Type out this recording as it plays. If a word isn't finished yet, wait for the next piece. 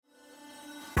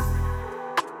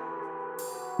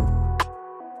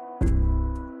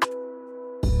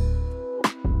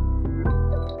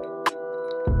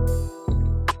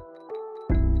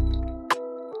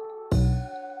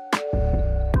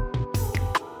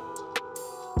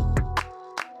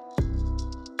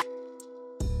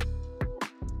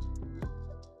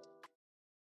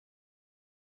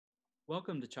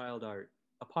Welcome to Child Art,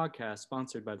 a podcast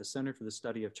sponsored by the Center for the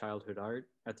Study of Childhood Art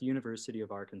at the University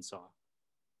of Arkansas.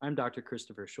 I'm Dr.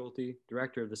 Christopher Schulte,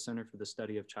 Director of the Center for the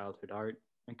Study of Childhood Art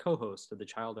and co-host of the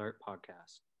Child Art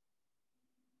podcast.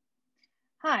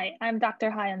 Hi, I'm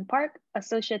Dr. Hyan Park,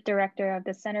 Associate Director of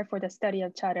the Center for the Study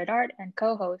of Childhood Art and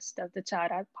co-host of the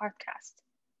Child Art podcast.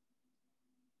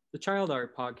 The Child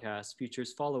Art podcast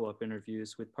features follow-up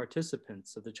interviews with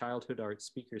participants of the Childhood Art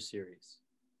Speaker Series.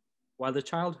 While the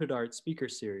Childhood Art Speaker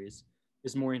Series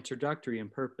is more introductory in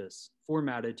purpose,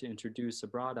 formatted to introduce a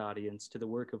broad audience to the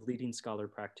work of leading scholar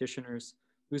practitioners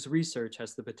whose research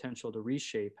has the potential to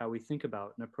reshape how we think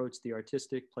about and approach the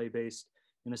artistic, play-based,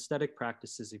 and aesthetic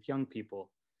practices of young people,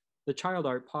 the Child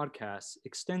Art podcast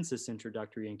extends this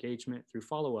introductory engagement through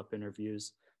follow-up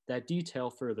interviews that detail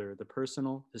further the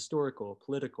personal, historical,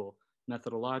 political,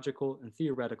 methodological, and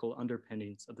theoretical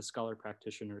underpinnings of the scholar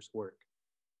practitioner's work.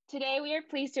 Today, we are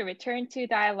pleased to return to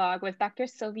dialogue with Dr.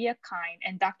 Sylvia Kine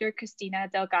and Dr. Cristina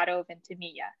Delgado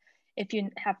Vintimilla. If you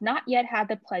have not yet had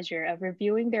the pleasure of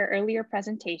reviewing their earlier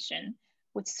presentation,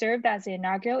 which served as the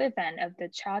inaugural event of the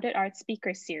Childhood Art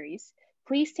Speaker Series,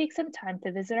 please take some time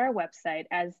to visit our website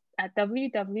at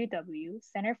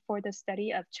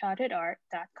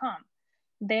www.centerforthestudyofchildhoodart.com.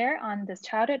 There on the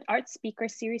Childhood Art Speaker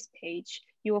Series page,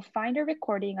 you will find a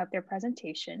recording of their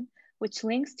presentation, which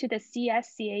links to the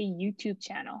CSCA YouTube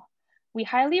channel. We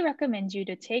highly recommend you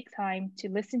to take time to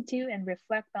listen to and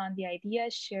reflect on the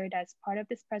ideas shared as part of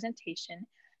this presentation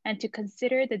and to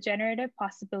consider the generative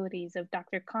possibilities of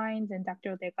Dr. Kine's and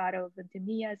Dr. Delgado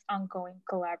Vintimilla's ongoing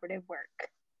collaborative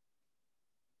work.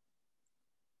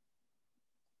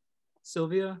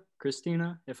 Sylvia,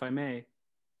 Cristina, if I may,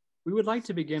 we would like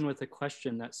to begin with a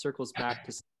question that circles back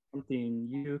to something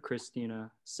you,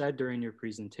 Cristina, said during your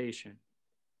presentation.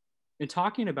 In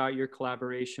talking about your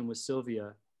collaboration with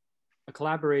Sylvia, a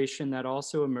collaboration that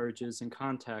also emerges in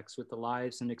context with the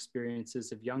lives and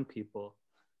experiences of young people,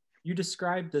 you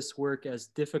described this work as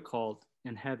difficult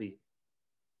and heavy.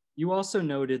 You also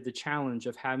noted the challenge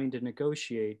of having to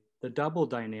negotiate the double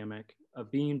dynamic of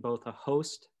being both a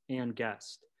host and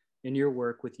guest in your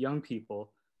work with young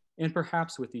people and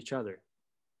perhaps with each other.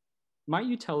 Might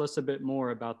you tell us a bit more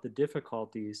about the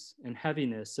difficulties and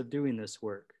heaviness of doing this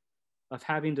work, of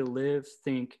having to live,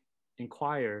 think,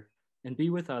 inquire, and be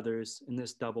with others in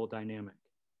this double dynamic?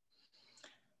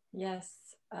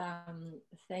 Yes,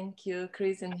 thank you,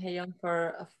 Chris and Heyon,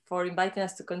 for inviting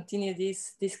us to continue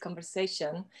this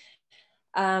conversation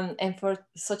and for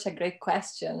such a great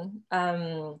question.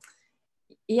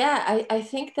 Yeah, I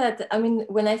think that, I mean,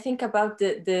 when I think about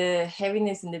the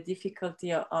heaviness and the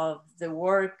difficulty of the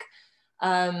work,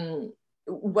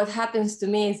 what happens to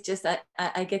me is just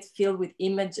I get filled with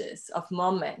images of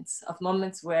moments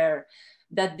where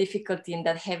that difficulty and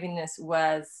that heaviness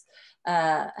was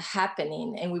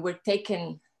happening and we were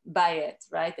taken by it,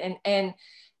 right? And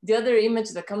the other image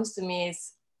that comes to me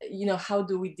is, you know, how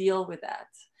do we deal with that?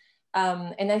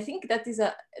 And I think that is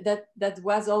that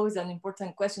was always an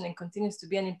important question and continues to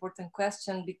be an important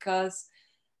question because,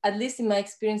 at least in my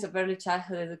experience of early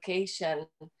childhood education,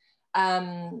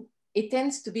 it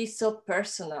tends to be so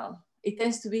personal. It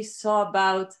tends to be so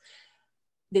about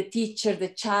the teacher, the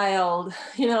child,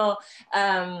 you know,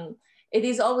 it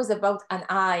is always about an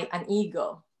I, an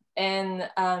ego. And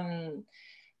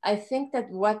I think that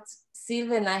what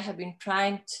Sylvia and I have been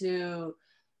trying to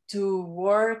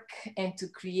work and to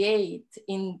create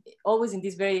always in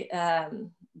these very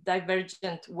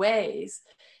divergent ways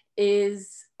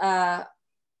is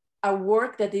a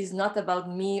work that is not about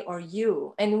me or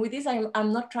you. And with this,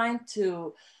 I'm not trying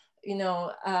to, you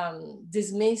know,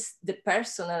 dismiss the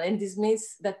personal and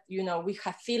dismiss that, you know, we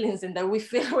have feelings and that we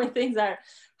feel when things are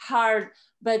hard,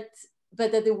 but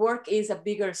that the work is a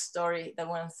bigger story than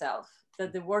oneself,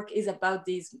 that the work is about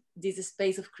this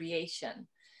space of creation.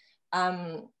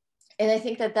 And I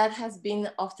think that has been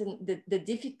often the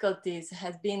difficulties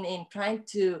has been in trying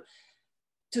to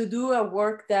do a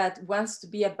work that wants to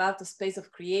be about a space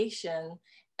of creation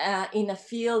in a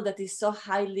field that is so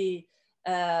highly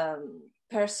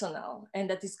personal and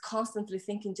that is constantly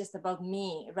thinking just about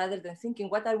me rather than thinking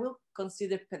what I will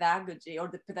consider pedagogy or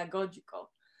the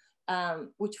pedagogical,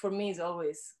 which for me is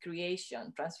always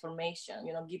creation, transformation,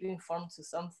 you know, giving form to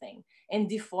something and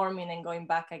deforming and going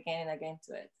back again and again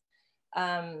to it.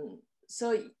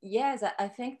 So yes, I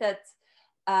think that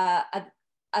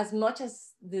as much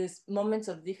as these moments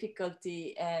of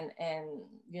difficulty and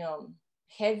you know,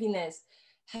 heaviness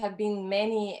have been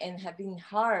many and have been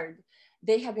hard,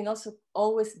 they have been also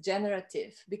always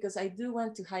generative, because I do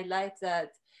want to highlight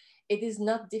that it is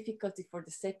not difficulty for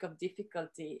the sake of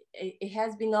difficulty. It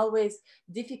has been always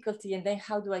difficulty, and then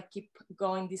how do I keep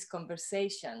going this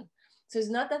conversation? So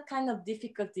it's not that kind of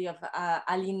difficulty of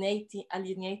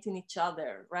alienating each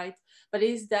other, right? But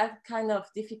it's that kind of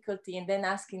difficulty, and then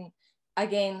asking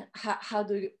again, how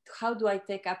do I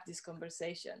take up this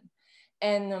conversation?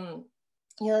 And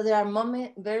you know, there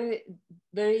are very,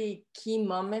 very key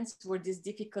moments where this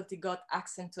difficulty got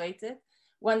accentuated.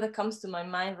 One that comes to my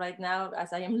mind right now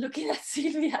as I am looking at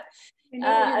Sylvia.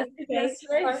 Our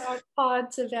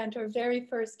PODS event, our very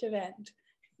first event.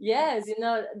 Yes, you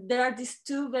know, there are these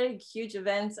two very huge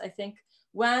events. I think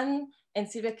one, and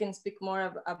Sylvia can speak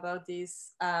more about this,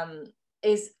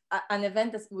 is an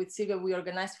event that with Sylvia we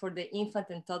organized for the infant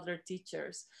and toddler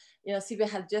teachers. You know, Sylvia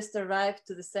had just arrived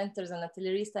to the center as an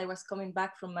atelierista. I was coming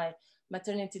back from my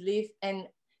maternity leave, and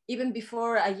even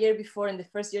before, a year before, in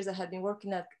the first years I had been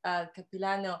working at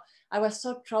Capilano, I was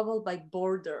so troubled by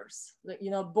borders,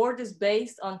 you know, borders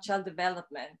based on child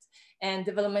development and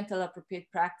developmental appropriate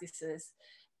practices.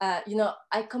 You know,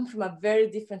 I come from a very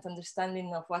different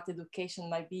understanding of what education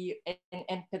might be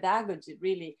and pedagogy,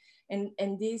 really.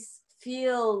 And this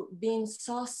feel being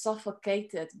so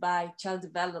suffocated by child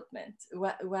development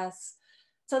was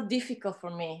so difficult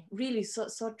for me, really so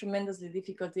tremendously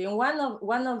difficult. And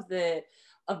one of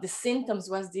the symptoms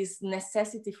was this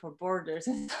necessity for borders.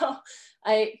 And so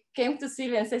I came to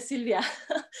Sylvia and said, Sylvia,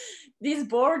 these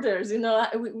borders, you know,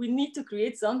 we need to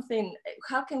create something.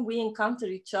 How can we encounter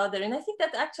each other? And I think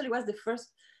that actually was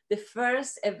the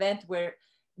first event where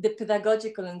the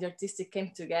pedagogical and the artistic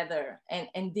came together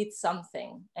and did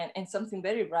something, and something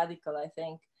very radical, I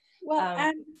think. Well,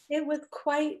 and it was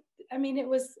quite, I mean, it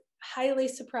was highly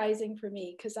surprising for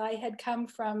me because I had come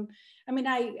from, I mean,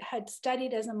 I had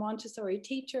studied as a Montessori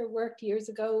teacher, worked years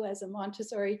ago as a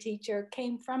Montessori teacher,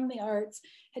 came from the arts,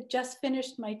 had just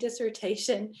finished my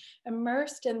dissertation,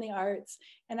 immersed in the arts,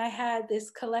 and I had this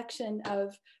collection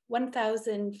of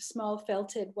 1,000 small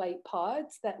felted white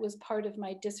pods that was part of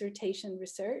my dissertation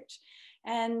research.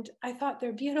 And I thought,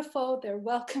 they're beautiful, they're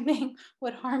welcoming,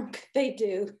 what harm could they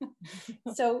do?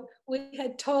 So we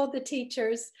had told the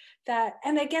teachers that,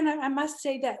 and again, I must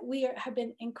say that we have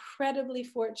been incredibly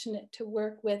fortunate to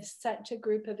work with such a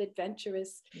group of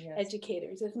adventurous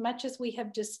educators. As much as we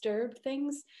have disturbed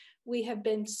things, we have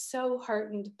been so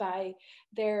heartened by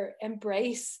their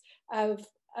embrace of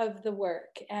the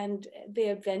work and the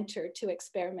adventure to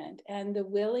experiment and the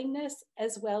willingness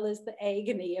as well as the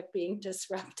agony of being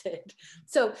disrupted.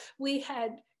 So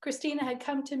Cristina had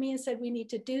come to me and said, we need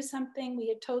to do something. We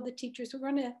had told the teachers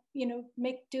we're going to, you know,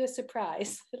 do a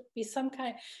surprise.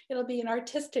 It'll be an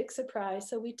artistic surprise.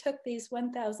 So we took these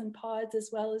 1,000 pods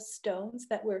as well as stones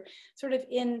that were sort of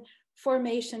in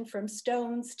formation from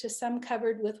stones to some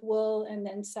covered with wool and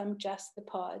then some just the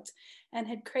pods, and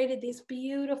had created this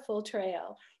beautiful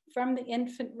trail from the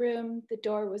infant room. The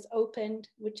door was opened,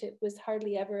 which it was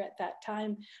hardly ever at that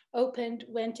time, opened,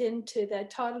 went into the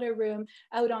toddler room,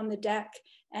 out on the deck,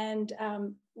 and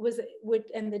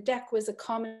the deck was a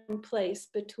common place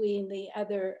between the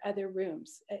other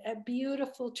rooms, a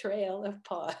beautiful trail of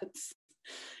pods.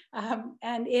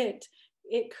 And it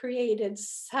created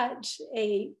such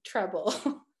a trouble.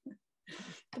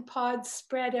 The pods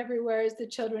spread everywhere as the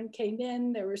children came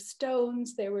in. There were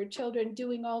stones, there were children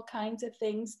doing all kinds of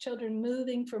things, children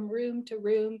moving from room to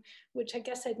room, which I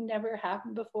guess had never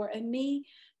happened before. And me,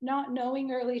 not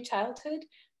knowing early childhood,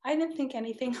 I didn't think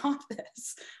anything of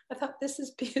this. I thought, this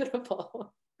is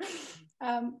beautiful.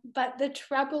 But the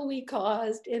trouble we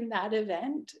caused in that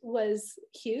event was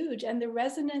huge. And the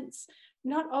resonance,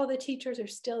 not all the teachers are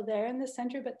still there in the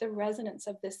center, but the resonance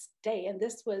of this day. And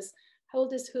this was, how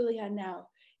old is Julian now?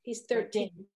 He's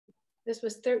 13. This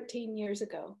was 13 years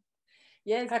ago.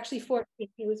 Yes. Actually 14,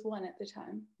 he was 1 at the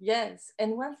time. Yes,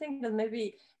 and one thing that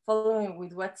maybe following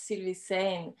with what Sylvia is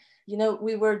saying, you know,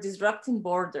 we were disrupting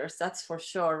borders, that's for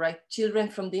sure, right? Children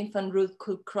from the infant room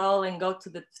could crawl and go to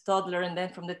the toddler, and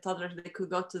then from the toddler they could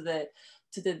go to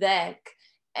the deck.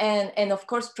 And of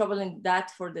course, troubling that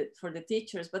for the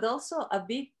teachers, but also a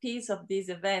big piece of this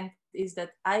event is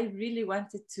that I really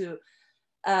wanted to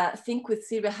think with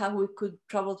Sylvia how we could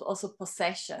trouble also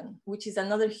possession, which is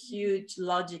another huge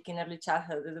logic in early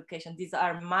childhood education. These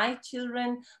are my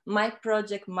children, my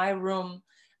project, my room.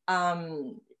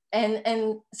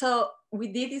 And so we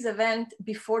did this event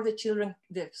before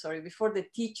before the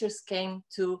teachers came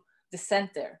to the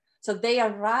center. So they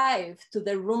arrived to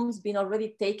the rooms being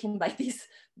already taken by these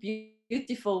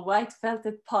beautiful white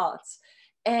felted pots.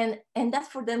 And that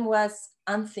for them was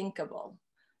unthinkable.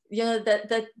 You know,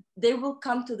 that they will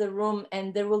come to the room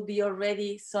and there will be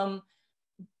already some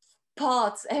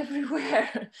pots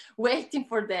everywhere waiting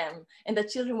for them, and the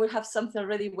children will have something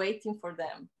already waiting for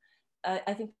them.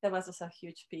 I think that was also a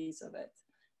huge piece of it.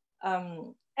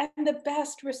 And the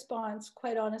best response,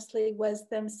 quite honestly, was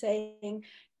them saying,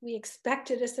 we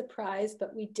expected a surprise,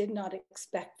 but we did not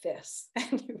expect this.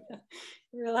 And you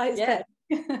realize that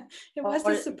it was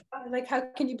a surprise. Like, how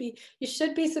can you be, you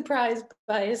should be surprised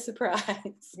by a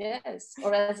surprise. Yes,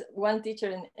 or as one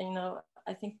teacher, and you know,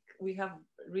 I think we have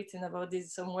written about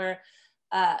this somewhere,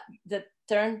 that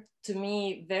turned to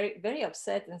me very, very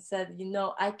upset and said, you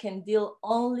know, I can deal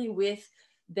only with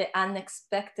the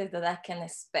unexpected that I can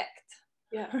expect.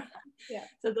 Yeah, yeah.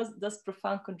 So those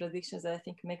profound contradictions that I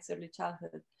think makes early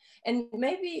childhood. And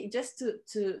maybe just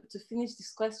to finish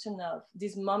this question of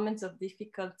these moments of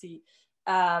difficulty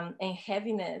and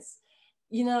heaviness,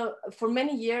 you know, for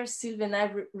many years, Sylvia and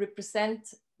I represent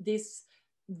this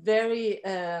very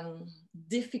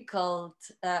difficult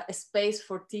space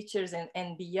for teachers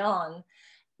and beyond,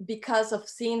 because of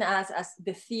seeing us as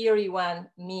the theory one,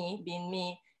 me being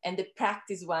me, and the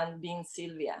practice one being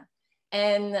Sylvia.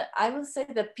 And I will say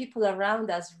that people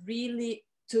around us really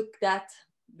took that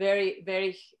very,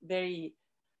 very, very,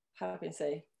 how can I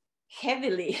say,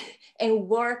 heavily and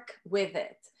work with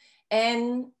it.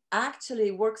 And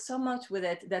actually work so much with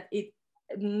it that it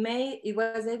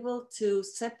was able to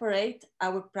separate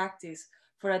our practice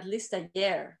for at least a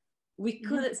year. We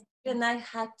could, and I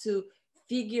had to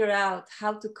figure out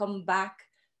how to come back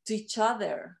to each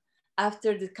other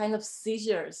after the kind of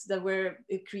seizures that were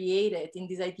created in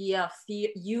this idea of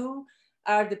you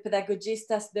are the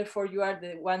pedagogistas, therefore you are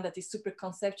the one that is super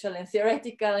conceptual and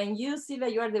theoretical, and you, Sylvia,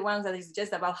 you are the one that is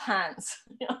just about hands.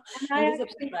 You know? And I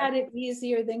actually had it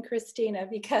easier than Cristina,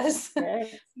 because the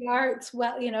arts,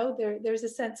 well, you know, there's a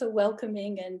sense of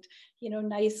welcoming and, you know,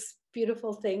 nice,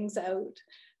 beautiful things out.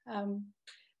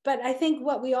 But I think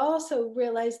what we also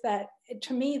realized, that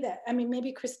to me, that, I mean,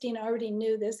 maybe Cristina already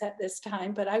knew this at this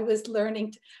time, but I was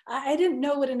learning, I didn't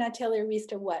know what an atelier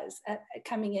was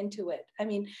coming into it. I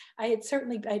mean,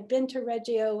 I'd been to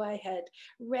Reggio, I had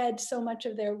read so much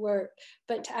of their work,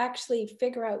 but to actually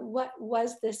figure out what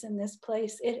was this in this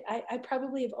place, I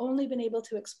probably have only been able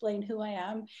to explain who I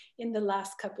am in the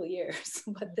last couple of years,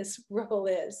 what this role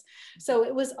is. So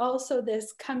it was also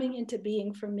this coming into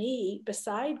being for me,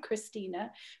 beside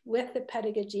Cristina, with the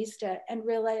pedagogista, and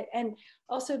realize, and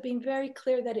also being very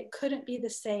clear that it couldn't be the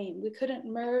same. We couldn't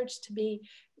merge to be,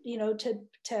 you know,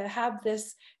 to have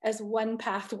this as one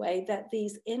pathway, that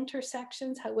these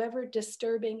intersections, however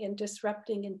disturbing and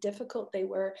disrupting and difficult they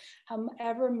were,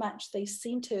 however much they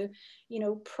seem to, you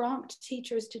know, prompt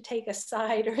teachers to take a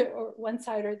side or one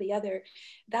side or the other,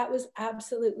 that was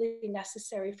absolutely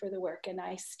necessary for the work. And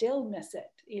I still miss it,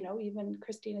 you know, even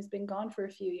Christina's been gone for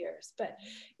a few years, but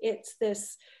it's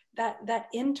this, that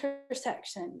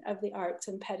intersection of the arts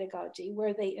and pedagogy,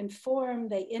 where they inform,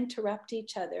 they interrupt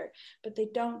each other, but they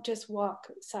don't just walk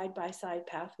side by side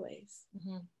pathways.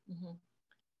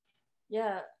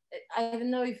 Yeah, I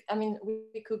don't know if, I mean,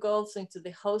 we could go also into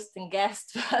the host and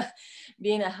guest,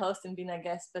 being a host and being a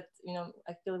guest, but, you know,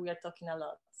 I feel we are talking a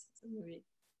lot. So maybe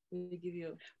we give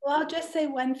you. Well, I'll just say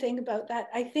one thing about that.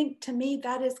 I think, to me,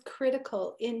 that is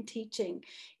critical in teaching,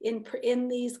 in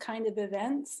these kind of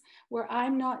events, where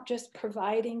I'm not just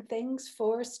providing things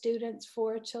for students,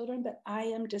 for children, but I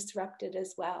am disrupted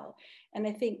as well. And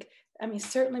I think, I mean,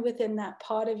 certainly within that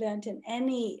pod event and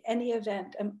any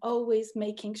event, I'm always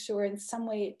making sure in some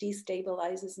way it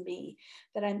destabilizes me,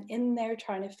 that I'm in there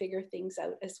trying to figure things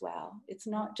out as well. It's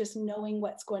not just knowing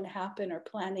what's going to happen or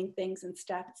planning things and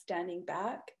standing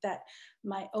back, that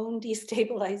my own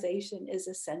destabilization is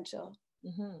essential.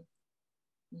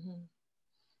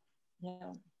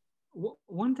 Yeah.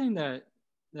 One thing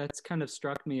that's kind of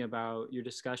struck me about your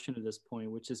discussion at this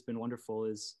point, which has been wonderful,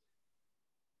 is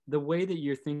the way that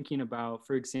you're thinking about,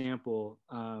 for example,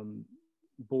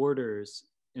 borders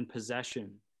and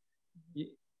possession.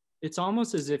 It's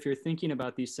almost as if you're thinking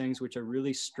about these things which are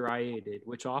really striated,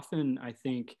 which often, I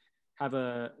think, have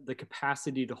the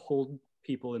capacity to hold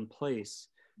people in place.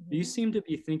 You seem to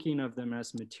be thinking of them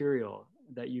as material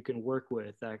that you can work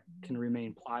with, that can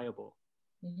remain pliable.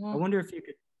 I wonder if you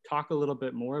could talk a little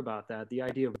bit more about that, the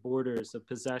idea of borders, of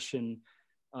possession,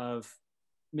 of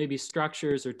maybe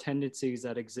structures or tendencies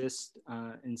that exist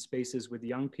in spaces with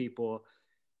young people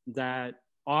that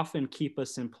often keep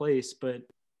us in place, but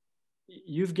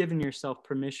you've given yourself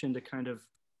permission to kind of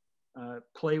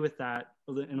play with that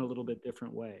in a little bit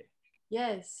different way.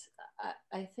 Yes,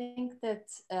 I think that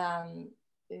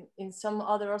in some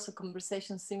other also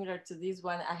conversations similar to this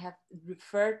one, I have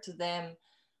referred to them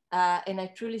and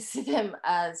I truly see them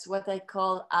as what I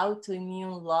call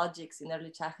autoimmune logics in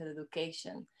early childhood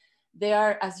education. they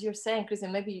are, as you're saying, Chris,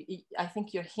 and maybe I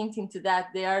think you're hinting to that,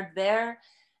 they are there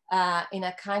in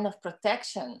a kind of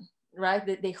protection, right?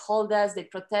 They hold us, they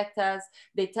protect us,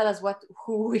 they tell us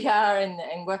who we are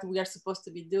and what we are supposed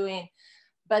to be doing.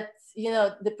 But you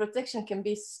know, the protection can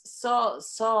be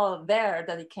so there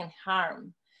that it can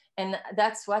harm, and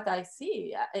that's what I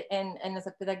see. And as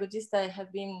a pedagogist, I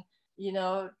have been, you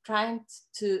know, trying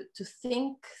to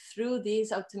think through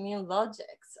these autoimmune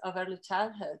logics of early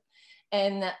childhood,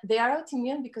 and they are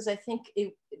autoimmune because I think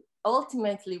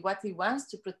ultimately what it wants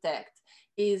to protect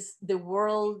is the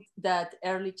world that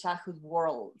early childhood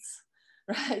worlds,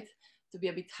 right? To be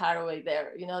a bit Haraway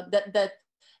there, you know,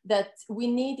 that we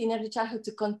need in early childhood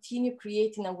to continue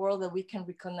creating a world that we can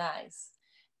recognize.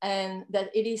 And that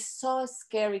it is so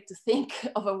scary to think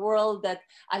of a world that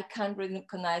I can't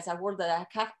recognize, a world that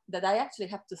I actually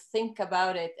have to think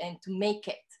about it and to make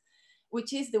it,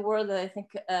 which is the world that I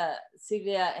think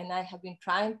Sylvia and I have been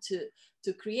trying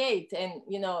to create. And,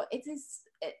 you know, it is,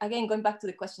 again, going back to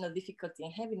the question of difficulty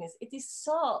and heaviness, it is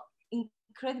so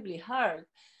incredibly hard.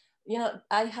 You know,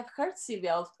 I have heard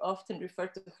Sylvia often refer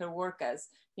to her work as,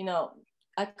 you know,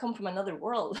 I come from another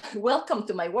world. Welcome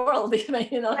to my world.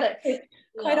 You know, like,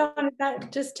 quite honest,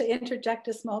 that just to interject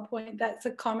a small point, that's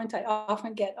a comment I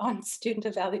often get on student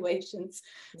evaluations.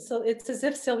 So it's as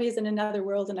if Sylvia's in another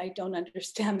world and I don't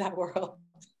understand that world.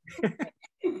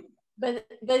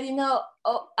 but you know,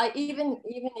 I even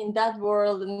in that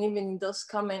world and even in those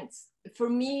comments, for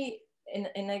me,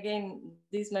 and again,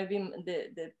 this might be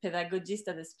the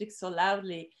pedagogista that speaks so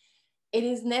loudly, it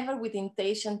is never with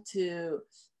intention to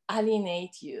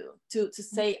alienate you, to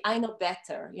say, I know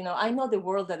better, you know, I know the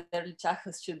world that early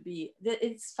childhood should be.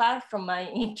 It's far from my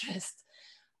interest.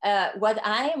 What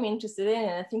I am interested in,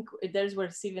 and I think there's where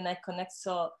Sylvia and I connect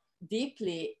so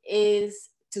deeply, is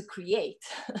to create,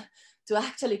 to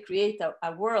actually create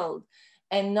a world,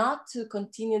 and not to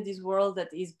continue this world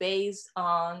that is based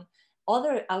on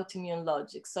other autoimmune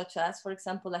logics, such as, for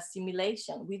example,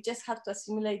 assimilation. We just have to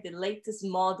assimilate the latest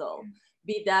model,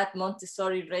 be that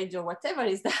Montessori, Reggio, whatever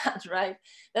is that, right?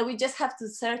 That we just have to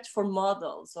search for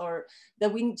models, or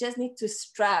that we just need to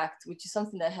extract, which is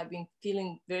something that I have been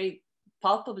feeling very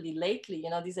palpably lately, you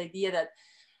know, this idea that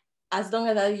as long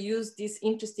as I use these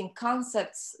interesting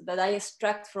concepts that I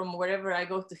extract from wherever I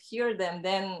go to hear them,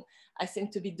 then I seem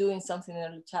to be doing something in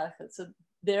early childhood. So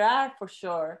there are for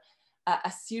sure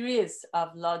a series of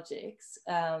logics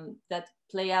that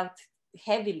play out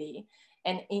heavily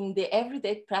and in the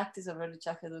everyday practice of early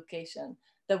childhood education.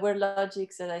 There were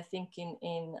logics that I think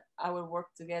in our work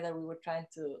together we were trying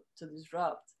to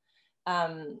disrupt.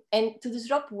 And to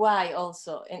disrupt why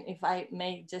also, and if I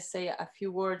may just say a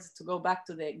few words to go back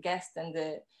to the guest and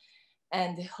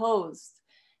the host,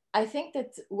 I think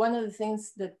that one of the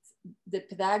things that the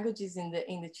pedagogies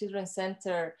in the Children's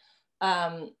Center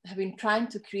have been trying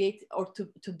to create or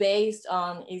to base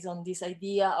on is on this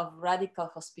idea of radical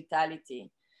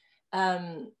hospitality.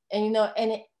 And you know,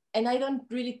 and I don't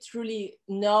really truly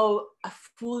know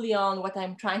fully on what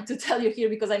I'm trying to tell you here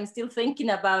because I'm still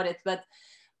thinking about it, but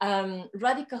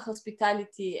radical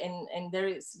hospitality, and there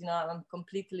is, you know, I'm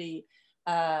completely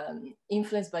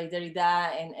influenced by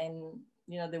Derrida and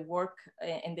you know, the work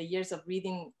and the years of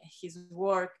reading his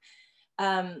work.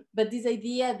 But this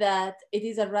idea that it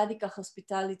is a radical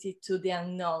hospitality to the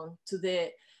unknown, to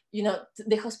the, you know,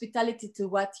 the hospitality to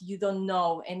what you don't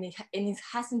know, and it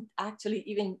hasn't actually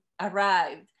even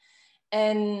arrived.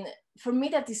 And for me,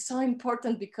 that is so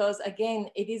important because, again,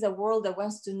 it is a world that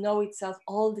wants to know itself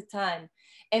all the time,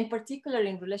 and particularly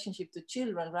in relationship to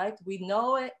children, right? We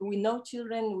know it, we know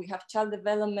children, we have child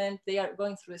development, they are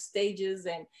going through stages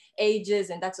and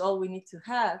ages, and that's all we need to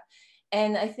have.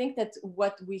 And I think that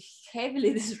what we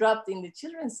heavily disrupt in the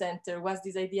Children's Center was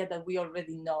this idea that we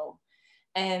already know.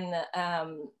 And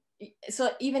so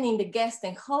even in the guest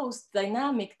and host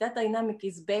dynamic, that dynamic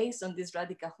is based on this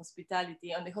radical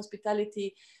hospitality, on the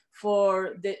hospitality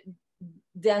for the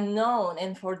unknown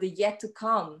and for the yet to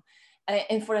come.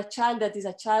 And for a child that is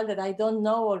a child that I don't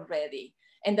know already,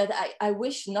 and that I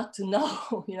wish not to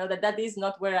know, you know, that is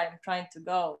not where I'm trying to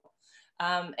go.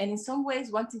 And in some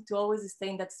ways, wanting to always stay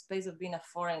in that space of being a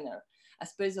foreigner, a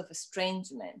space of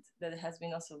estrangement that has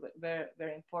been also very,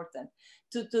 very important,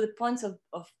 to the points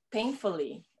of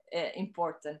painfully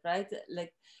important, right?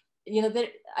 Like, you know, there,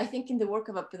 I think in the work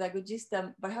of a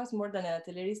pedagogista, perhaps more than a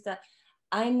talerista,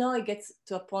 I know it gets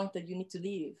to a point that you need to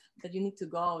leave, that you need to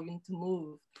go, you need to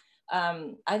move.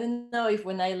 I don't know if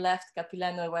when I left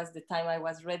Capilano, it was the time I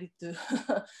was ready to,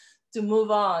 to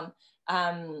move on.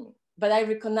 But I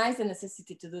recognize the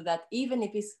necessity to do that, even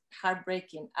if it's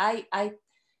heartbreaking. I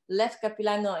left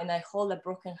Capilano and I hold a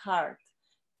broken heart.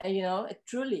 you know,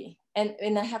 truly.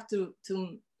 And I have to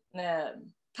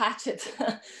patch it,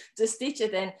 to stitch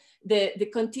it. And the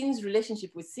continuous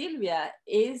relationship with Sylvia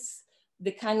is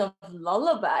the kind of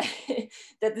lullaby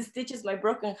that stitches my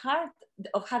broken heart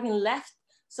of having left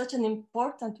such an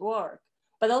important work,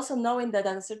 but also knowing that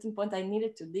at a certain point I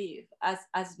needed to leave,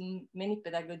 as many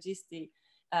pedagogists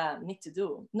need to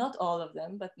do. Not all of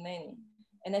them, but many.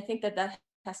 And I think that that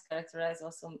has characterized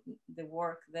also the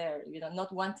work there, you know,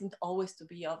 not wanting always to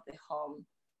be of the home.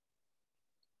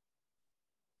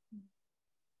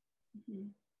 Mm-hmm.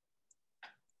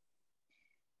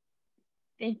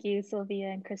 Thank you, Sylvia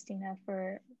and Cristina,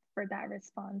 for that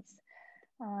response.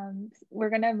 We're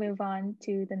gonna move on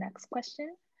to the next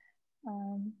question.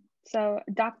 So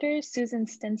Dr. Susan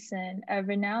Stinson, a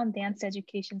renowned dance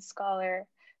education scholar,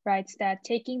 writes that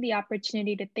taking the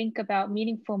opportunity to think about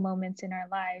meaningful moments in our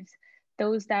lives,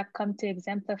 those that come to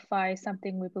exemplify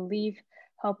something we believe,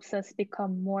 helps us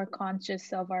become more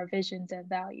conscious of our visions and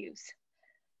values.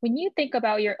 When you think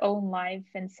about your own life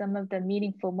and some of the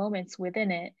meaningful moments within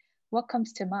it, what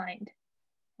comes to mind?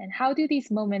 And how do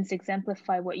these moments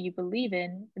exemplify what you believe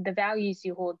in, the values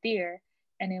you hold dear?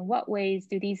 And in what ways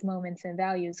do these moments and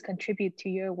values contribute to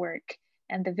your work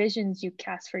and the visions you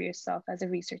cast for yourself as a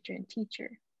researcher and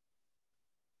teacher?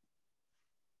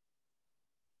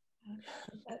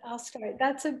 I'll start.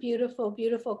 That's a beautiful,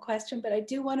 beautiful question, but I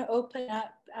do want to open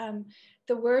up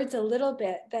the words a little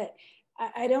bit, that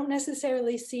I don't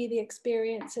necessarily see the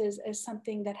experiences as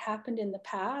something that happened in the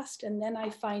past and then I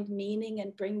find meaning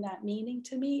and bring that meaning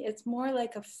to me. It's more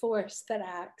like a force that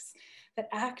acts,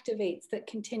 that activates, that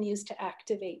continues to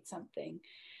activate something.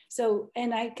 So,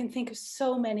 and I can think of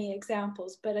so many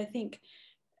examples, but I think,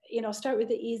 you know, start with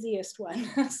the easiest one.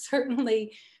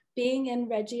 Certainly being in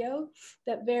Reggio,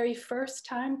 that very first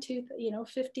time,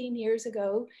 15 years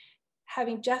ago,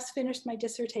 having just finished my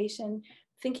dissertation,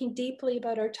 thinking deeply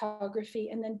about orthography,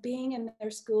 and then being in their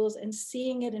schools and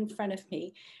seeing it in front of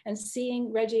me and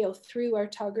seeing Reggio through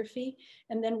orthography,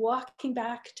 and then walking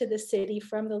back to the city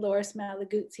from the Loris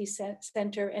Malaguzzi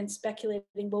Center and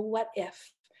speculating, well, what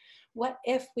if? What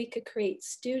if we could create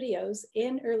studios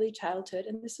in early childhood?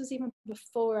 And this was even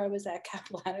before I was at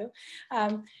Capilano.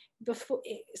 Before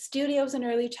studios in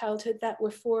early childhood that were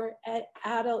for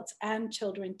adults and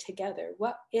children together.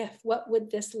 What would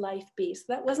this life be? So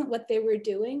that wasn't what they were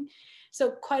doing.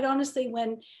 So quite honestly,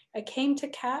 when I came to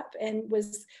CAP and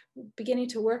was beginning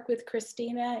to work with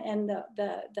Cristina, and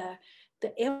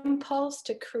the impulse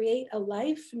to create a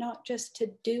life, not just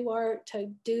to do art,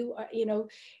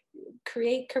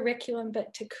 create curriculum,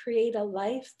 but to create a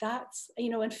life, that's,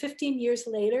 and 15 years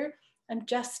later, I'm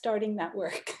just starting that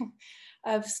work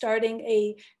of starting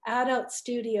a adult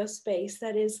studio space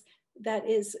that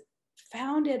is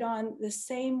founded on the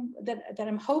same, that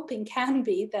I'm hoping can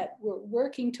be, that we're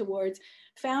working towards,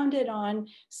 founded on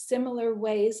similar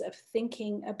ways of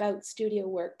thinking about studio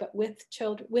work, but with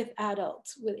children, with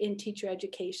adults, in teacher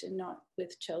education, not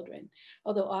with children,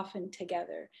 although often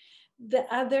together. The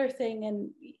other thing, and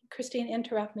Christine,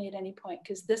 interrupt me at any point,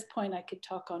 because this point I could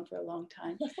talk on for a long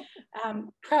time.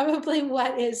 Probably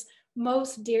what is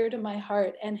most dear to my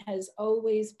heart and has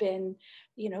always been,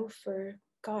 for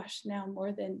gosh, now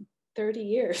more than 30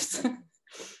 years,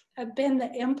 have been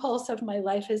the impulse of my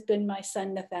life, has been my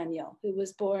son Nathaniel, who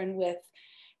was born with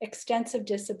extensive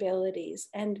disabilities,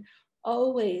 and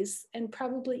always, and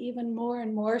probably even more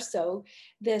and more so,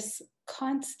 this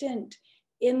constant,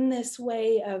 in this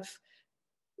way of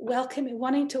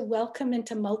wanting to welcome and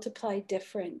to multiply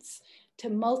difference, to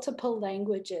multiple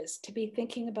languages, to be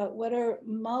thinking about what are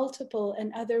multiple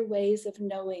and other ways of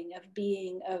knowing, of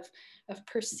being, of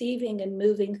perceiving and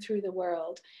moving through the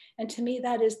world. And to me,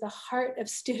 that is the heart of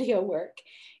studio work.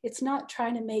 It's not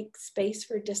trying to make space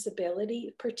for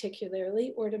disability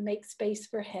particularly, or to make space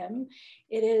for him.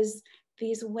 It is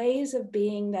these ways of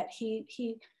being that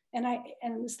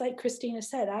and it's like Cristina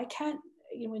said, I can't,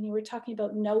 when you were talking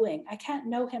about knowing, I can't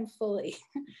know him fully.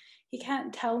 He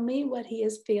can't tell me what he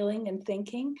is feeling and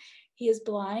thinking. He is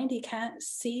blind, he can't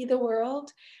see the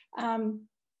world.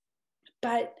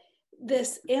 But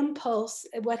this impulse,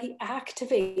 what he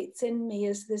activates in me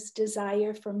is this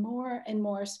desire for more and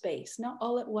more space, not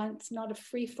all at once, not a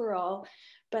free for all,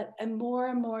 but a more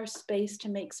and more space to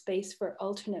make space for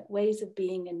alternate ways of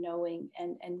being and knowing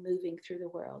and moving through the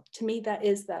world. To me, that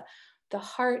is the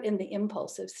heart and the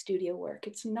impulse of studio work.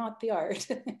 It's not the art.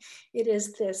 It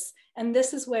is this. And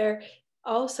this is where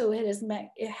also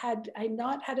had I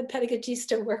not had a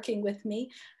pedagogista working with me,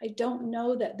 I don't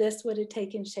know that this would have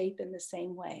taken shape in the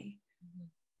same way.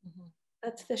 Mm-hmm.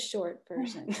 That's the short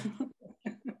version.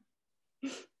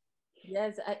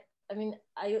 Yes, I mean,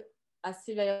 as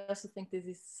Sylvia, I also think this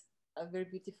is a very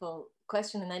beautiful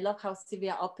question, and I love how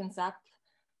Sylvia opens up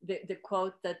the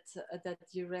quote that that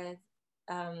you read.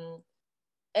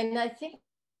 And I think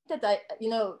that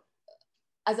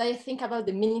as I think about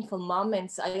the meaningful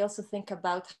moments, I also think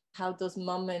about how those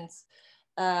moments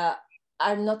are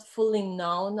not fully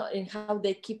known and how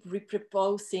they keep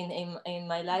reproposing in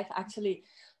my life. Actually,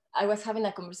 I was having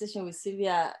a conversation with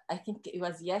Sylvia, I think it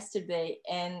was yesterday,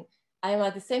 and I am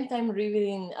at the same time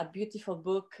reading a beautiful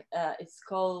book. It's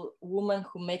called Women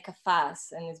Who Make a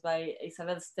Fuss, and it's by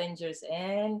Isabel Stengers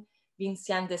and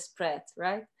Vinciane Despret,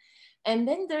 right? And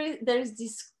then there is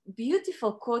this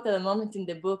beautiful quote at a moment in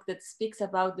the book that speaks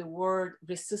about the word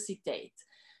resuscitate,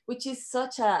 which is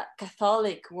such a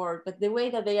Catholic word, but the way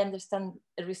that they understand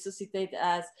resuscitate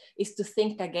as is to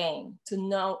think again, to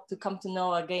know, to come to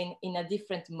know again in a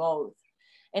different mode.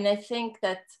 And I think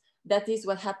that that is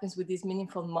what happens with these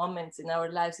meaningful moments in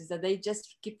our lives, is that they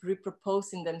just keep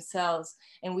reproposing themselves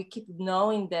and we keep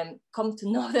knowing them, come to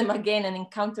know them again and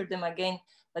encounter them again,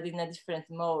 but in a different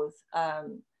mode.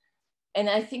 And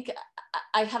I think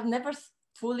I have never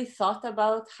fully thought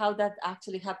about how that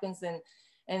actually happens.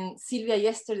 And Sylvia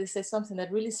yesterday said something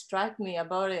that really struck me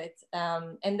about it.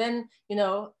 And then,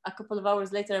 a couple of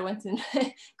hours later, I went and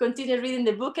continued reading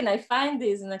the book, and I find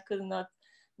this, and I could not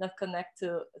connect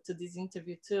to this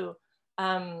interview too.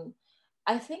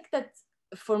 I think that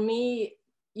for me,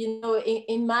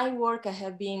 in my work, I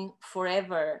have been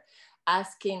forever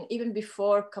asking, even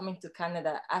before coming to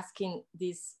Canada, asking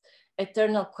these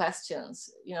eternal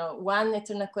questions. One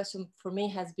eternal question for me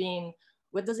has been,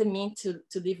 what does it mean to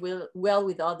live well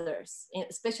with others,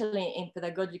 especially in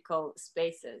pedagogical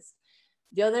spaces?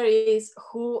 The other is,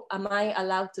 who am I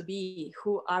allowed to be?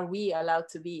 Who are we allowed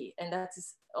to be? And that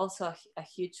is also a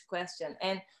huge question.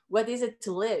 And what is it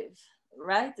to live,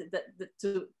 right?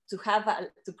 To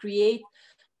create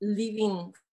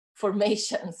living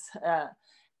formations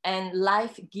and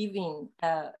life-giving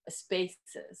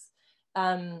spaces.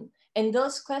 And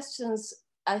those questions,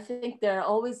 I think they're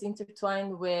always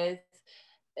intertwined with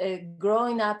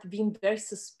growing up being very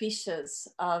suspicious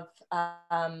of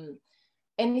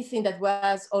anything that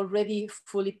was already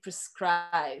fully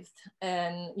prescribed.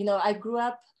 And, I grew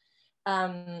up,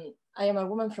 I am a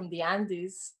woman from the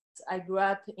Andes. I grew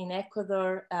up in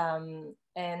Ecuador,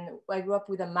 and I grew up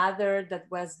with a mother that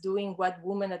was doing what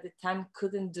women at the time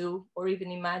couldn't do or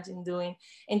even imagine doing.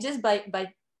 And just by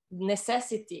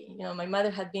necessity, my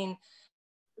mother had been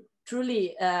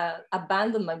truly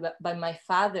abandoned by my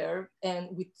father,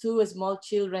 and with two small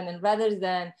children. And rather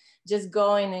than just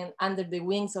going in under the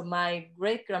wings of my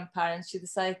great grandparents, she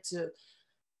decided to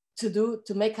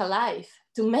make a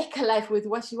life with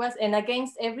what she was, and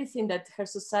against everything that her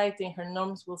society and her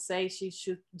norms will say she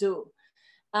should do.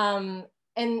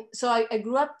 And so I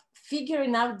grew up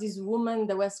figuring out this woman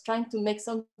that was trying to make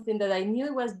something that I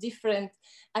knew was different.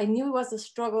 I knew it was a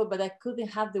struggle, but I couldn't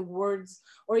have the words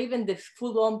or even the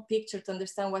full-on picture to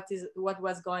understand what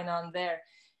was going on there.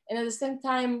 And at the same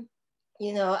time,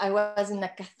 I was in a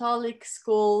Catholic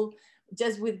school,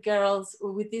 just with girls,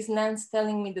 with these nuns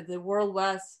telling me that the world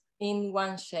was in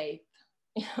one shape,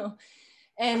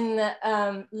 And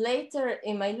later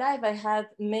in my life, I had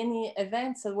many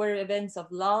events that were events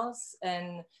of loss,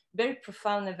 and very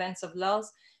profound events of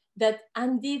loss, that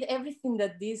undid everything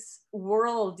that this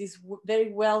world, this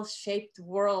very well-shaped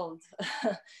world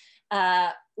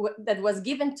that was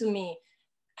given to me,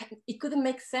 it couldn't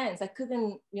make sense. I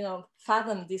couldn't,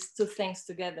 fathom these two things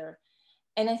together.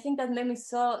 And I think that made me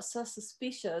so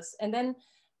suspicious. And then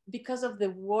because of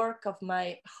the work of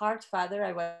my heart father,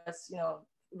 I was,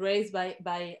 raised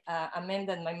by a man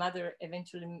that my mother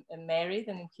eventually married,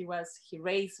 and he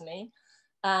raised me.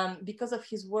 Because of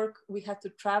his work, we had to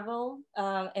travel,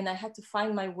 and I had to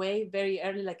find my way very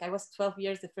early. Like I was 12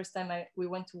 years the first time we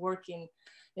went to work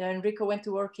Enrico went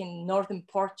to work in northern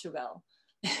Portugal.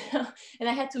 And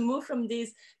I had to move from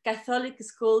this Catholic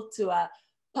school to a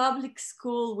public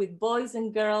school with boys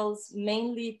and girls,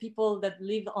 mainly people that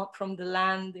live from the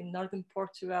land in northern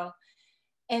Portugal.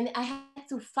 And I had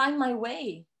to find my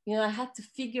way. I had to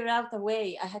figure out a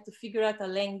way. I had to figure out a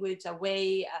language, a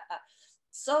way,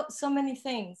 so many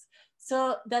things.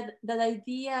 So that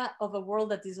idea of a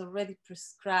world that is already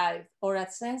prescribed, or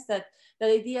a sense that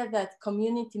idea that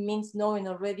community means knowing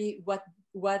already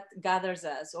what gathers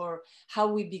us or how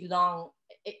we belong,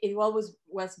 it always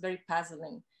was very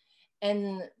puzzling.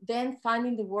 And then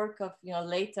finding the work of,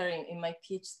 later in my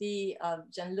PhD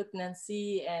of Jean-Luc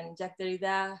Nancy and Jacques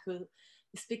Derrida, who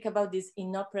speak about this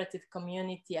inoperative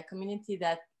community, a community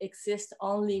that exists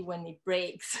only when it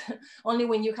breaks, only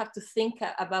when you have to think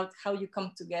about how you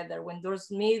come together, when those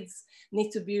myths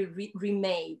need to be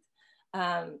remade.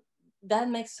 That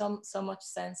makes so much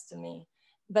sense to me.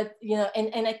 But, you know,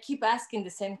 and I keep asking the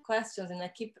same questions, and I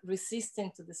keep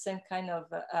resisting to the same kind of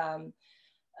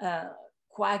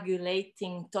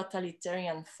coagulating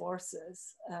totalitarian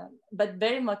forces, but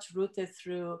very much rooted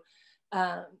through,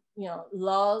 you know,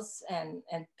 laws and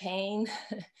pain,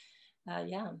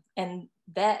 yeah, and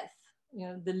death. You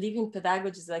know, the living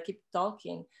pedagogies that I keep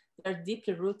talking, they're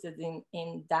deeply rooted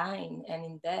in dying and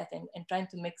in death, and trying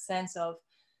to make sense of,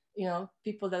 you know,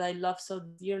 people that I love so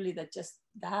dearly that just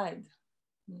died.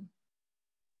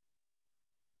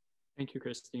 Thank you,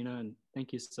 Cristina, and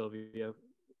thank you, Sylvia.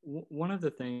 One of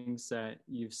the things that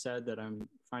you've said that I'm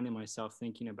finding myself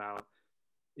thinking about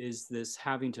is this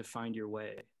having to find your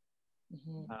way.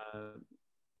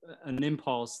 An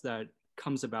impulse that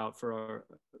comes about for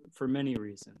many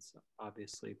reasons,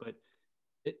 obviously, but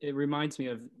it reminds me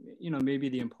of, you know, maybe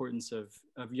the importance of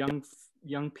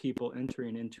young people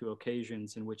entering into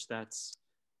occasions in which that's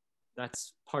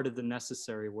part of the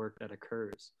necessary work that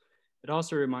occurs. It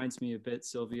also reminds me a bit,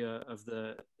 Sylvia, of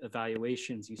the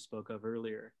evaluations you spoke of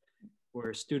earlier,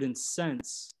 where students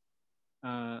sense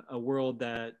a world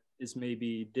that is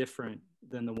maybe different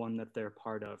than the one that they're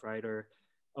part of, right? Or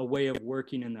a way of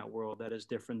working in that world that is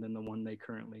different than the one they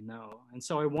currently know. And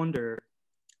so I wonder,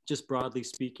 just broadly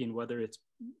speaking, whether it's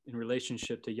in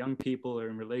relationship to young people or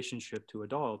in relationship to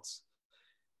adults,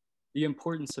 the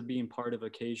importance of being part of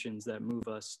occasions that move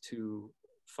us to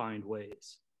find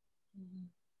ways.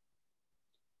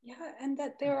 Yeah, and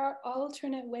that there are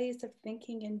alternate ways of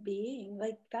thinking and being.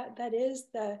 Like that is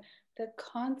the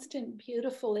constant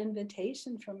beautiful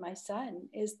invitation from my son,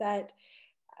 is that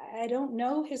I don't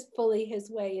know fully his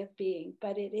way of being,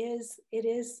 but it's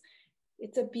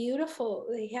a beautiful,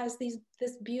 he has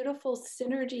this beautiful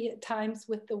synergy at times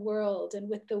with the world and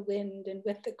with the wind and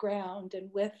with the ground and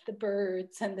with the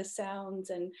birds and the sounds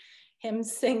and him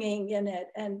singing in it.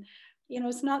 And, you know,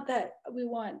 it's not that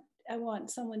I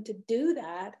want someone to do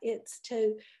that. It's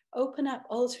to open up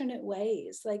alternate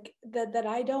ways, like that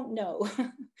I don't know,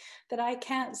 that I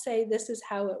can't say this is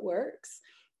how it works.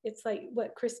 It's like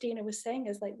what Cristina was saying,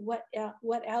 is like, what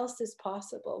else is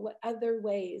possible? What other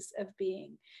ways of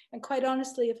being? And quite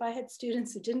honestly, if I had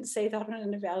students who didn't say that on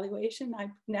an evaluation,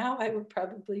 I would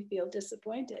probably feel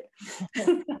disappointed.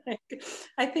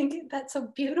 I think that's a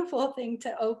beautiful thing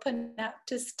to open up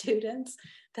to students,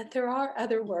 that there are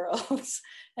other worlds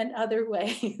and other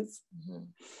ways.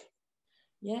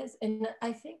 Yes, and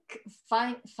I think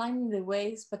finding the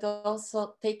ways, but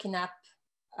also taking up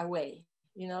a way,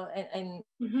 you know, and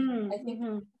I think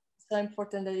it's so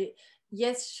important that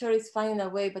yes, sure, it's finding a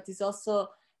way, but it's also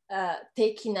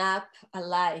taking up a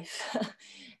life,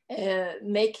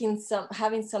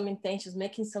 having some intentions,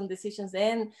 making some decisions,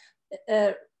 and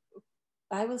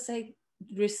I will say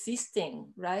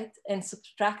resisting, right, and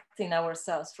subtracting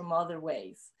ourselves from other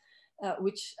ways.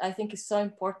 Which I think is so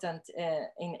important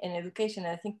in education.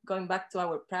 And I think going back to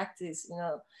our practice, you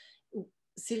know,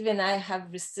 Sylvia and I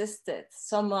have resisted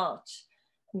so much,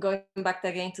 going back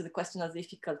again to the question of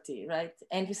difficulty, right?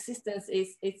 And resistance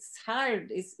it's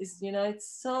hard, it's you know, it's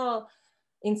so,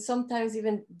 and sometimes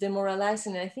even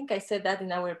demoralizing. And I think I said that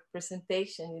in our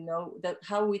presentation, you know, that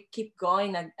how we keep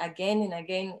going again and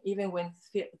again, even when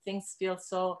things feel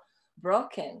so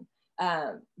broken.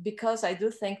 Because I do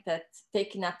think that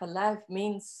taking up a life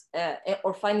means,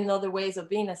 or finding other ways of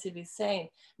being, as Sylvia is saying,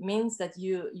 means that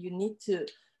you need to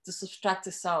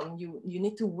subtract some, you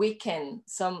need to weaken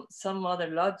some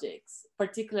other logics,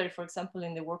 particularly, for example,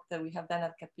 in the work that we have done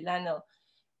at Capilano.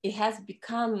 It has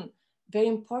become very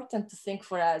important to think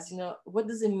for us, you know, what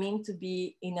does it mean to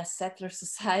be in a settler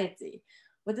society?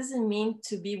 What does it mean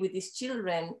to be with these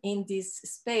children in this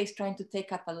space trying to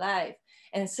take up a life?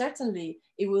 And certainly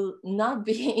it will not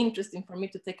be interesting for me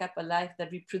to take up a life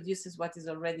that reproduces what is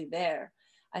already there.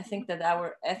 I think that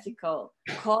our ethical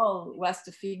call was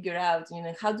to figure out, you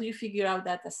know, how do you figure out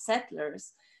that as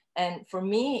settlers? And for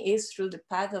me, it's through the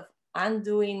path of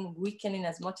undoing, weakening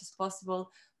as much as possible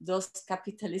those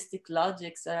capitalistic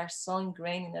logics that are so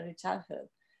ingrained in early childhood.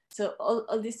 So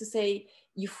all this to say,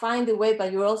 you find a way,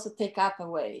 but you also take up a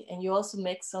way, and you also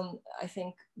make some, I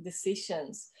think,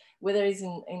 decisions, whether it's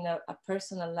in a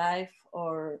personal life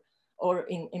or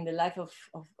in the life of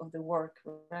the work,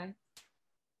 right?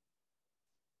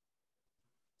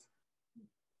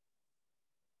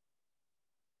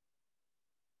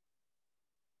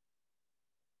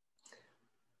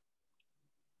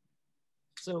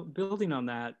 So building on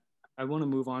that, I want to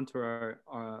move on to our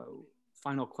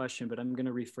final question, but I'm going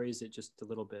to rephrase it just a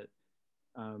little bit.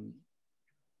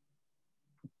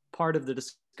 Part of the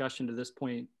discussion to this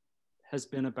point has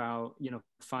been about, you know,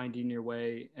 finding your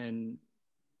way and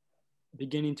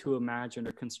beginning to imagine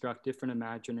or construct different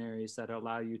imaginaries that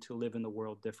allow you to live in the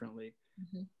world differently.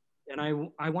 Mm-hmm. And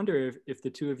I wonder if the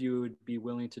two of you would be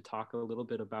willing to talk a little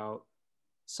bit about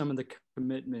some of the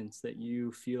commitments that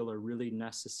you feel are really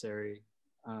necessary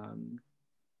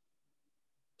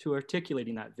to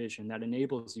articulating that vision that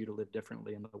enables you to live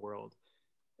differently in the world.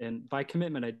 And by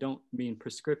commitment, I don't mean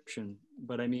prescription,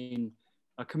 but I mean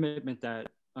a commitment that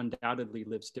undoubtedly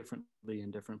lives differently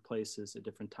in different places at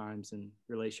different times in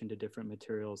relation to different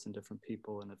materials and different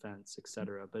people and events,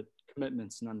 etc. But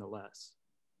commitments nonetheless.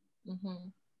 Mm-hmm.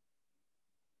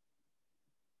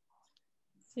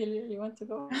 Sylvia, you want to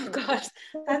go? Oh gosh,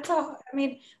 that's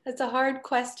a hard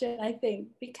question, I think,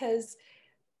 because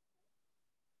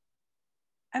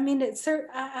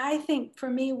I think for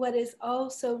me, what is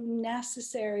also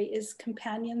necessary is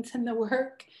companions in the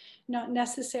work, not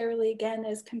necessarily again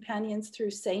as companions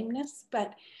through sameness,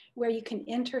 but where you can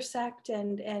intersect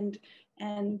and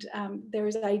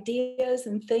there's ideas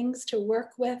and things to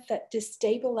work with that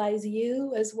destabilize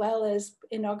you as well as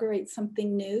inaugurate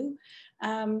something new.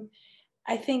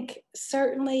 I think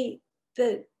certainly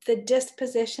the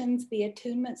dispositions, the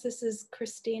attunements, this is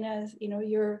Cristina,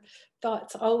 your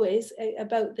thoughts always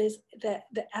about this, the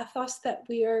ethos that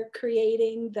we are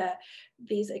creating,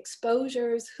 these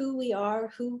exposures, who we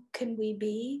are, who can we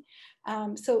be.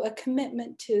 So a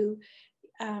commitment to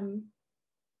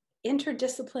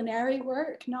interdisciplinary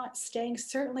work, not staying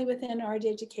certainly within art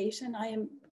education. I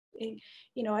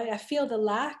feel the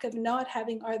lack of not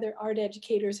having other art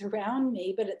educators around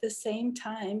me, but at the same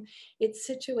time, it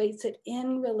situates it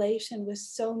in relation with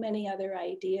so many other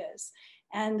ideas.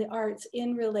 And the arts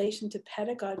in relation to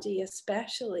pedagogy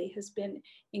especially has been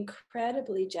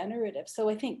incredibly generative. So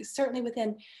I think certainly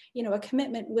within, a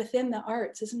commitment within the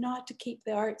arts is not to keep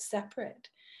the arts separate.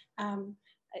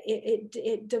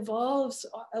 It devolves,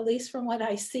 at least from what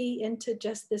I see, into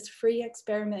just this free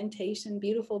experimentation,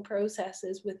 beautiful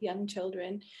processes with young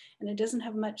children, and it doesn't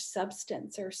have much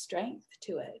substance or strength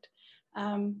to it.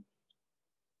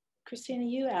 Cristina,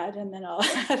 you add, and then I'll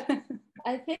add.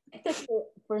 I think that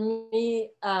for me,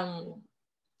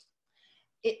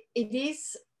 it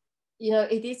is,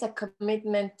 it is a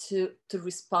commitment to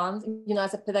respond,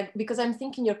 as a pedagog, because I'm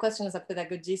thinking your question as a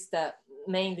pedagogista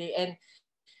mainly, and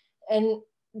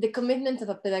the commitment of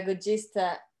a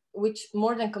pedagogista, which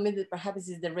more than committed perhaps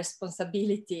is the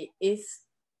responsibility, is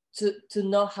to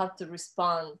know how to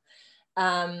respond,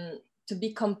 to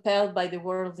be compelled by the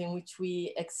world in which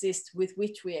we exist, with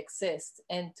which we exist,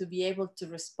 and to be able to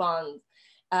respond,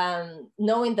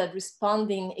 knowing that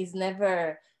responding is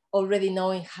never already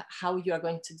knowing how you are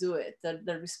going to do it.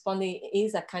 The responding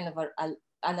is a kind of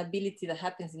an ability that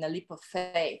happens in a leap of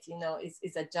faith,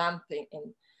 it's a jumping,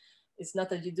 and it's not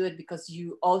that you do it because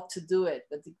you ought to do it,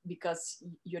 but because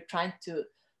you're trying to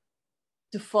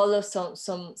follow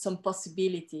some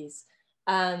possibilities.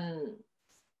 And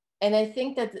I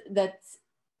think that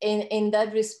in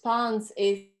that response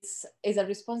is a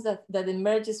response that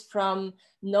emerges from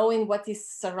knowing what is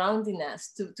surrounding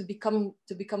us, to become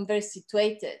very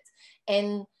situated,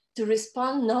 and to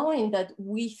respond knowing that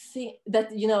we think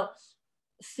that,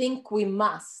 think we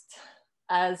must,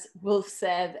 as Wolf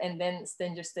said, and then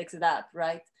Stengers takes it up,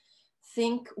 right?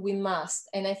 Think we must.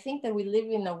 And I think that we live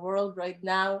in a world right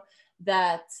now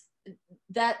that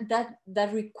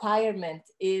requirement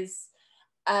is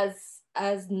as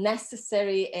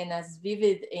necessary and as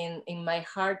vivid in my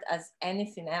heart as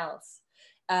anything else.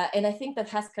 And I think that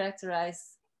has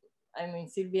characterized,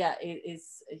 Sylvia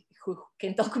is who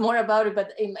can talk more about it,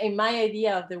 but in my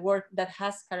idea of the work that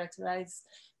has characterized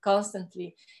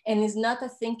constantly, and it's not a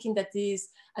thinking that is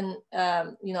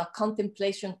a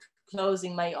contemplation closed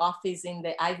in my office in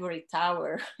the ivory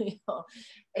tower.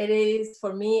 It is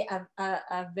for me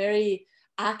a very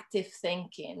active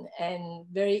thinking, and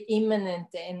very immanent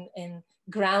and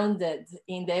grounded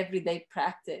in the everyday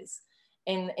practice,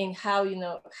 and how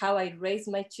how I raise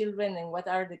my children, and what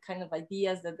are the kind of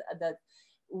ideas that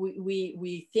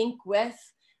we think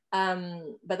with,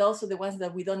 but also the ones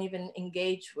that we don't even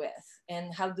engage with,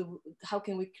 and how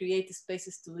can we create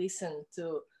spaces to listen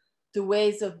to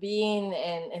ways of being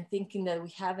and thinking that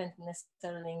we haven't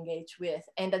necessarily engaged with,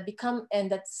 and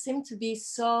that seem to be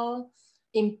so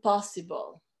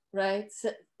impossible, right?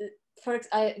 So,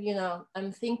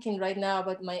 I'm thinking right now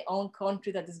about my own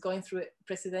country that is going through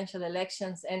presidential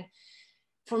elections, and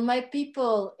for my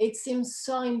people, it seems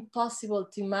so impossible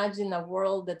to imagine a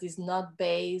world that is not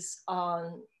based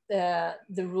on the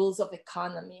rules of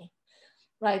economy,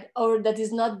 right? Or that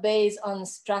is not based on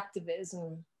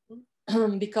extractivism,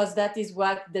 because that is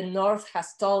what the North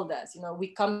has told us.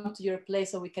 We come to your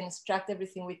place so we can extract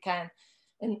everything we can.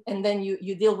 and then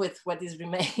you deal with what is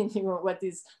remaining or what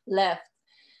is left.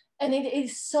 And it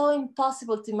is so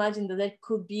impossible to imagine that there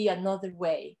could be another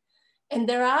way. And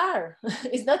there are.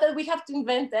 It's not that we have to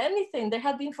invent anything. There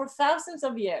have been for thousands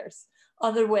of years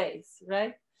other ways,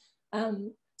 right?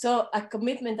 So a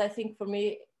commitment, I think, for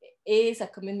me is a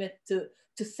commitment to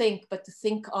think, but to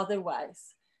think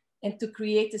otherwise, and to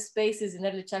create spaces in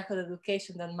early childhood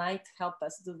education that might help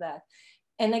us do that.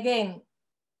 And again,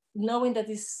 knowing that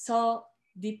it's so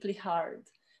deeply hard,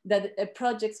 that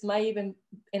projects might even,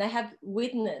 and I have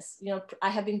witnessed, you know, I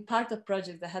have been part of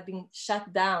projects that have been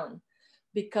shut down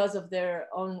because of their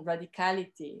own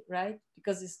radicality, right?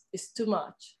 Because it's too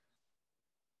much.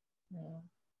 Yeah.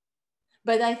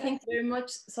 But I think very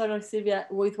much, sort of, Sylvia,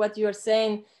 with what you're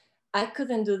saying, I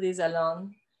couldn't do this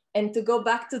alone. And to go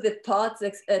back to the pods,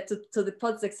 to the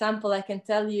pods example, I can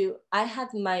tell you, I had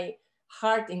my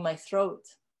heart in my throat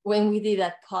when we did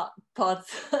that pod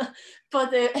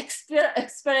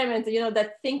experiment, you know,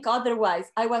 that think otherwise.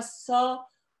 I was so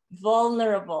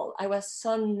vulnerable. I was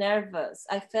so nervous.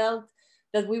 I felt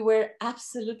that we were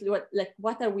absolutely like,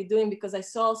 what are we doing? Because I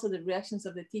saw also the reactions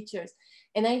of the teachers.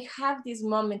 And I have this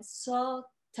moment so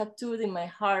tattooed in my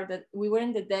heart that we were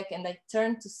in the deck and I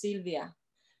turned to Sylvia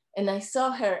and I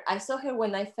saw her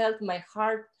when I felt my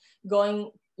heart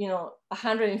going, you know,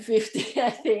 150, I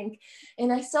think.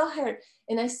 And I saw her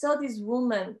and I saw this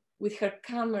woman with her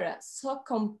camera, so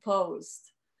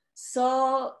composed,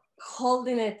 so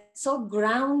holding it, so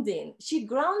grounding. She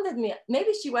grounded me.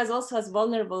 Maybe she was also as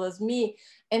vulnerable as me.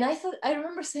 And I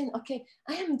remember saying, okay,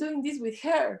 I am doing this with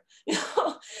her. You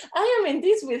know, I am in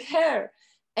this with her.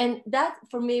 And that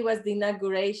for me was the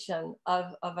inauguration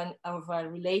of a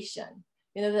relation,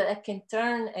 you know, that I can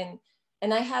turn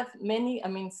and I have many, I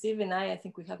mean, Steve and I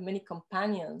think we have many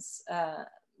companions,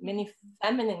 many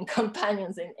feminine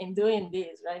companions in doing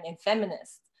this, right? And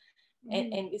feminists.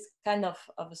 And this kind of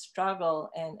a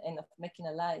struggle and of making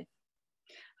a life.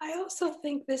 I also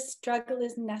think this struggle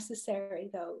is necessary,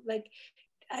 though. Like,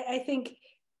 I think,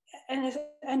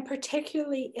 and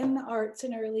particularly in the arts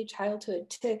in early childhood,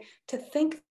 to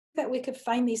think that we could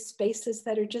find these spaces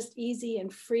that are just easy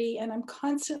and free. And I'm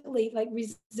constantly like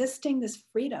resisting this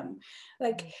freedom.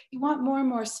 Like, you want more and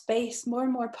more space, more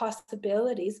and more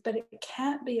possibilities, but it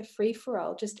can't be a free for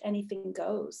all, just anything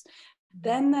goes.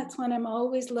 Then that's when I'm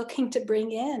always looking to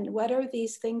bring in, what are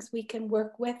these things we can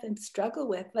work with and struggle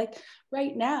with? Like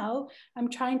right now, I'm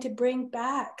trying to bring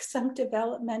back some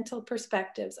developmental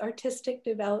perspectives, artistic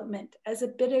development as a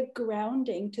bit of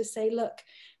grounding to say, look,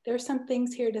 there are some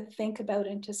things here to think about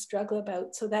and to struggle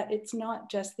about, so that it's not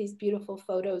just these beautiful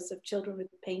photos of children with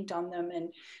paint on them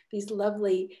and these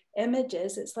lovely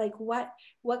images. It's like, what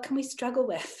can we struggle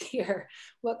with here?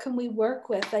 What can we work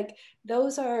with? Like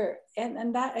those are,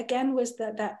 and that again was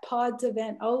that pods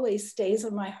event always stays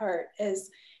on my heart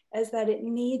as that it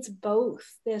needs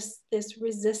both this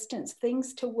resistance,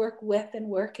 things to work with and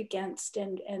work against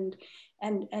and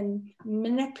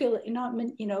manipulate, not,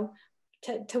 you know,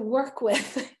 to work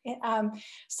with,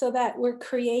 so that we're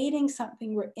creating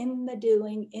something, we're in the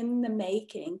doing, in the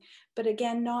making, but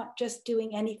again, not just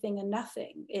doing anything and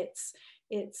nothing. It's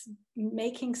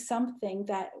making something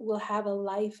that will have a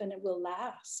life and it will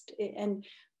last. And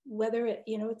whether it,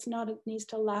 you know, it's not, it needs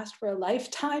to last for a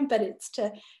lifetime, but it's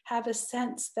to have a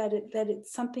sense that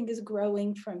it's something is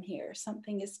growing from here,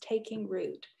 something is taking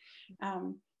root.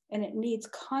 And it needs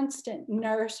constant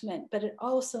nourishment, but it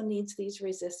also needs these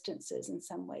resistances in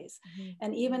some ways.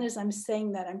 And even as I'm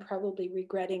saying that, I'm probably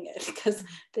regretting it because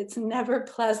it's never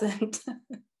pleasant,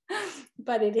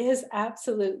 but it is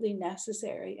absolutely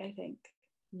necessary, I think.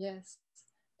 Yes.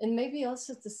 And maybe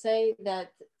also to say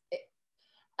that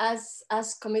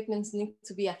as commitments need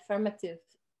to be affirmative,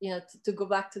 you know, to go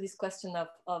back to this question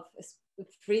of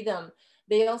freedom,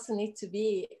 they also need to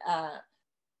be,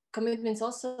 commitments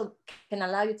also can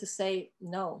allow you to say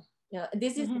no. You know,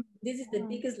 this is the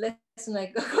biggest lesson I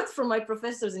got from my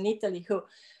professors in Italy, who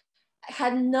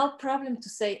had no problem to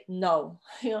say no.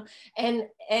 You know, and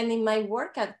in my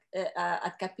work at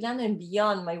Capilano and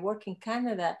beyond, my work in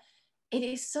Canada, it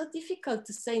is so difficult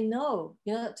to say no.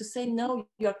 You know, to say no,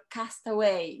 you're cast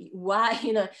away. Why?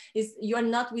 You know, you're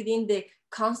not within the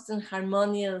constant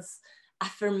harmonious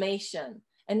affirmation.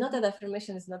 And not that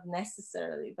affirmation is not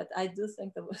necessarily, but I do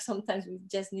think that sometimes we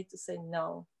just need to say,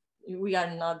 no, we are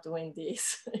not doing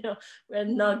this. You know, we're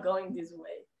not going this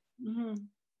way.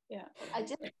 Yeah. I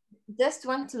just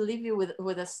want to leave you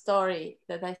with a story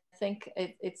that I think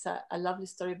it's a lovely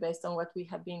story based on what we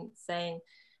have been saying.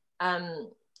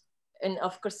 And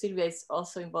of course, Sylvia is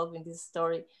also involved in this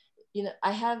story. You know,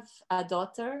 I have a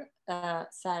daughter,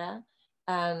 Sarah,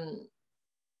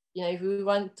 you know, if we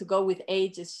want to go with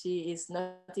ages, she is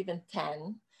not even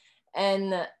 10.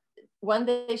 And one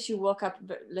day she woke up,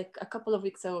 like a couple of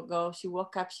weeks ago, she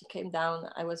woke up, she came down,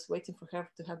 I was waiting for her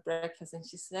to have breakfast, and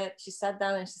she sat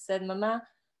down and she said, Mama,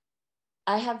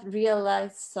 I have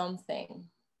realized something,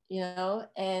 you know,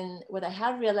 and what I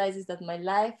have realized is that my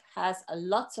life has a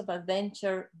lots of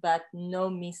adventure, but no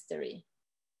mystery,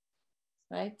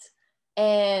 right?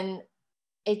 And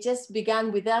it just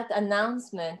began with that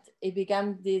announcement. It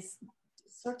began this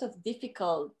sort of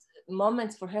difficult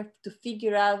moments for her to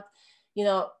figure out, you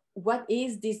know, what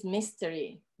is this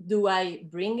mystery? Do I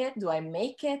bring it? Do I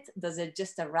make it? Does it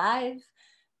just arrive?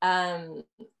 And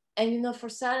you know, for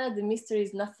Sarah, the mystery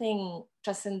is nothing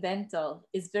transcendental.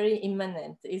 It's very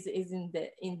immanent. Is in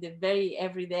the very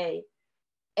everyday.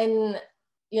 And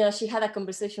you know, she had a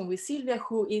conversation with Sylvia,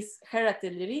 who is her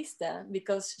atelierista,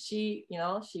 because she, you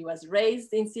know, she was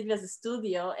raised in Sylvia's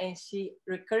studio, and she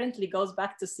recurrently goes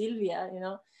back to Sylvia, you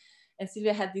know, and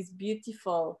Sylvia had these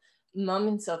beautiful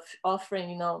moments of offering,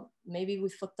 you know, maybe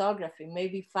with photography,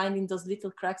 maybe finding those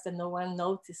little cracks that no one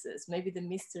notices, maybe the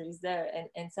mystery is there,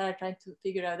 and Sarah trying to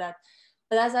figure out that.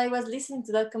 But as I was listening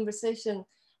to that conversation,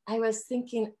 I was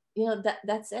thinking, you know,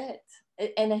 that's it.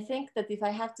 And I think that if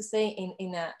I have to say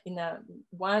in a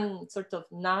one sort of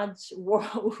nudge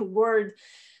word,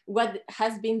 what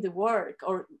has been the work,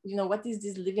 or you know, what is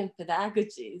this living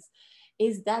pedagogies,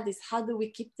 is how do we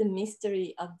keep the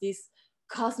mystery of this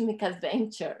cosmic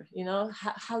adventure? You know,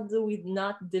 how do we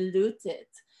not dilute it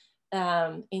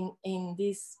in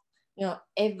these, you know,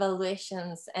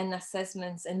 evaluations and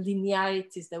assessments and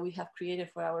linearities that we have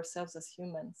created for ourselves as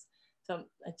humans? So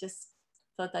I just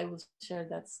thought I would share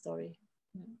that story.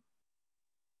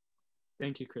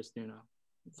 Thank you, Cristina.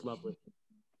 It's lovely.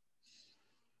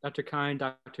 Dr. Kine,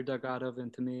 Dr. Delgado,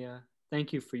 Vintimilla,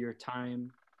 thank you for your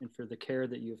time and for the care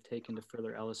that you have taken to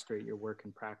further illustrate your work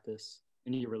and practice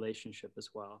and your relationship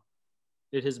as well.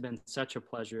 It has been such a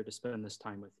pleasure to spend this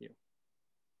time with you.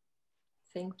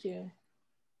 Thank you.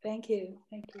 Thank you.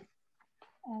 Thank you.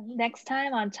 Next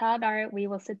time on Child Art, we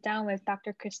will sit down with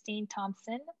Dr. Christine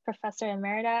Thompson, Professor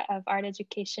Emerita of Art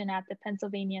Education at the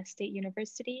Pennsylvania State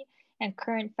University and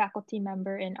current faculty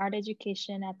member in Art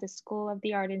Education at the School of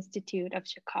the Art Institute of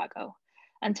Chicago.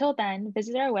 Until then,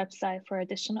 visit our website for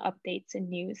additional updates and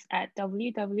news at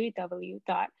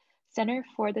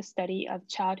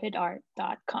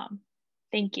www.centerforthestudyofchildhoodart.com.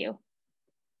 Thank you.